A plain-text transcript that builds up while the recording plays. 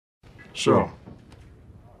So,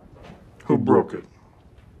 who broke it?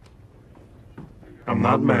 I'm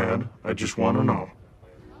not mad. I just want to know.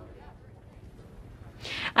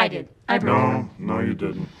 I did. I broke it. No, you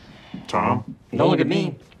didn't. Tom? Don't look at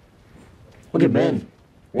me. Look at Ben.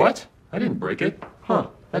 What? I didn't break it. Huh,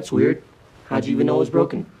 that's weird. How'd you even know it was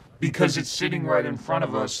broken? Because it's sitting right in front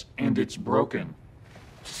of us and it's broken.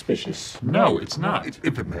 Suspicious. No, it's not.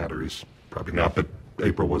 If it matters. Probably not, but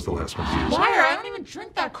April was the last one to use it. Liar, I don't even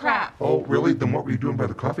drink that crap. Oh, really? Then what were you doing by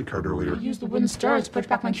the coffee cart earlier? I used the wooden stars to push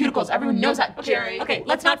back my cuticles. Everyone knows that, Jerry. Okay,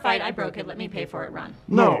 let's not fight. I broke it. Let me pay for it, Ron.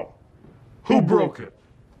 No. Who broke it?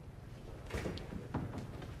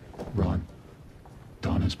 Ron,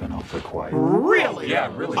 Donna's been awfully quiet. Really?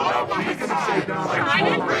 Yeah, really.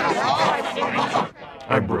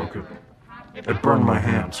 I broke it. It burned my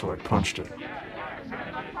hand, so I punched it.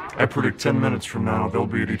 I predict 10 minutes from now, they'll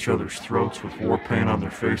be at each other's throats with war paint on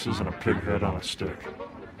their faces and a pig head on a stick.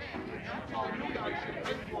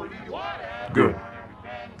 Good.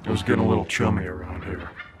 It was getting a little chummy around here.